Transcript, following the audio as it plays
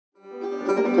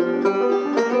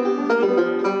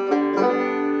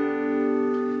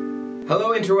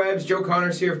Hello interwebs, Joe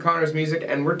Connors here of Connors Music,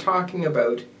 and we're talking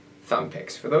about thumb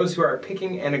picks. For those who are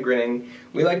picking and grinning,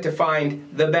 we like to find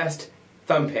the best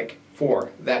thumb pick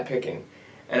for that picking.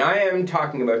 And I am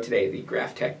talking about today the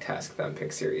Graphtec Tusq thumb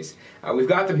pick series. We've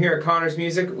got them here at Connors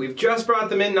Music. We've just brought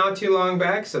them in not too long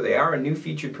back, so they are a new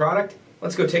featured product.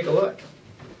 Let's go take a look.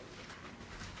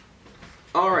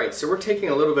 Alright, so we're taking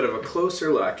a little bit of a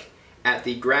closer look at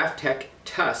the Graphtec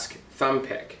Tusq thumb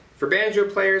pick. For banjo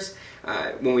players,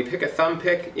 when we pick a thumb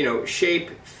pick,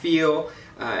 shape, feel,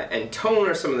 and tone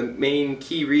are some of the main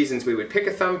key reasons we would pick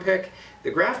a thumb pick.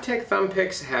 The Graphtec thumb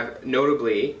picks have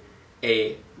notably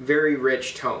a very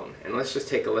rich tone, and let's just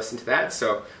take a listen to that.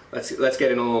 So let's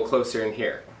get in a little closer in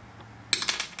here.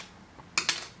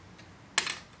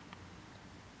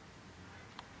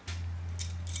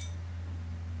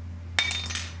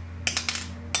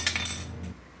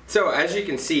 So as you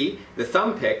can see, the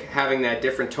thumb pick having that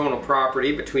different tonal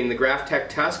property between the Graphtec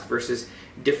Tusq versus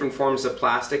different forms of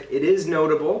plastic, it is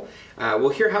notable.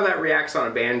 We'll hear how that reacts on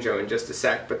a banjo in just a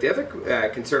sec, but the other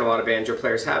concern a lot of banjo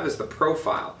players have is the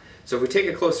profile. So if we take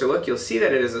a closer look, you'll see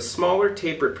that it is a smaller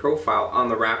tapered profile on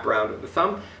the wraparound of the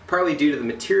thumb, partly due to the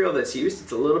material that's used.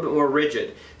 It's a little bit more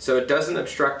rigid, so it doesn't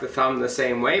obstruct the thumb the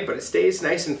same way, but it stays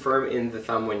nice and firm in the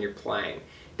thumb when you're playing.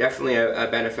 Definitely a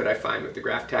benefit I find with the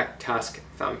Graphtec Tusq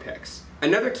thumb picks.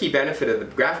 Another key benefit of the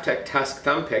Graphtec Tusq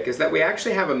thumb pick is that we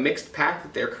actually have a mixed pack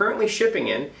that they're currently shipping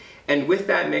in, and with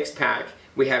that mixed pack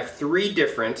we have 3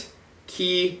 different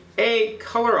key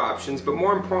color options, but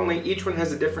more importantly each one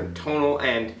has a different tonal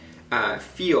and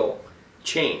feel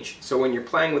change. So when you're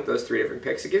playing with those 3 different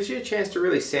picks, it gives you a chance to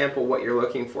really sample what you're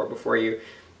looking for before you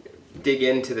dig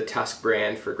into the Tusq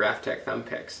brand for Graphtec thumb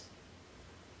picks.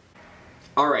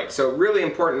 Alright, so really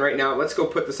important right now, let's go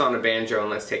put this on a banjo and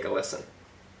let's take a listen.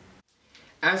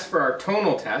 As for our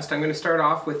tonal test, I'm going to start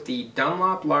off with the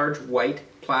Dunlop large white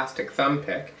plastic thumb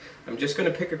pick. I'm just going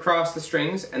to pick across the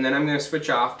strings, and then I'm going to switch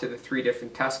off to the 3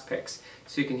 different Tusq picks,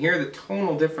 so you can hear the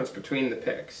tonal difference between the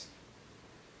picks.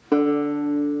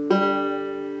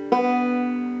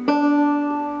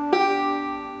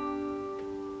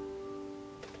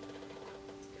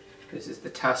 This is the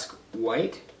Tusq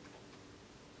white.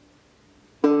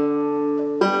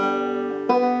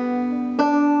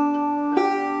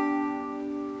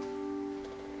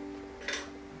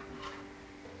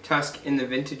 Tusq in the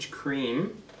vintage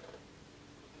cream.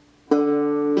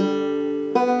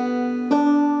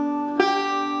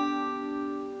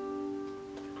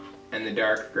 And the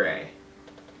dark gray.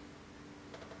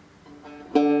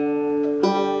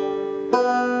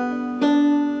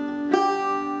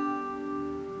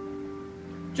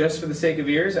 Just for the sake of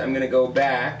ears, I'm going to go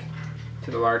back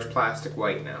to the large plastic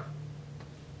white now.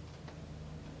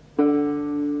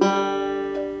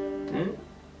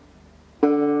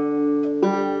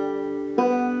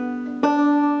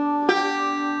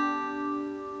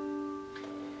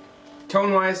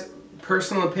 Tone-wise,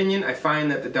 personal opinion, I find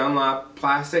that the Dunlop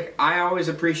plastic, I always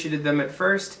appreciated them at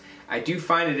first. I do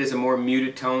find it is a more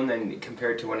muted tone than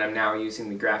compared to when I'm now using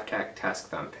the Graphtec Tusq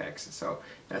thumb picks. So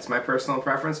that's my personal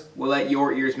preference. We'll let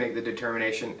your ears make the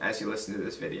determination as you listen to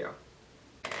this video.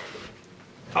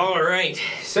 Alright,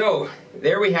 so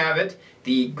there we have it,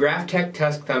 the Graphtec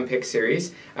Tusq thumb pick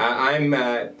series. I'm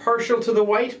partial to the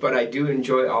white, but I do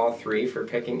enjoy all 3 for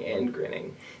picking and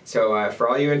grinning. So for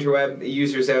all you interweb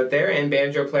users out there and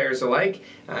banjo players alike,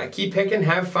 keep picking,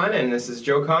 have fun, and this is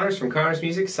Joe Connors from Connors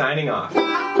Music signing off.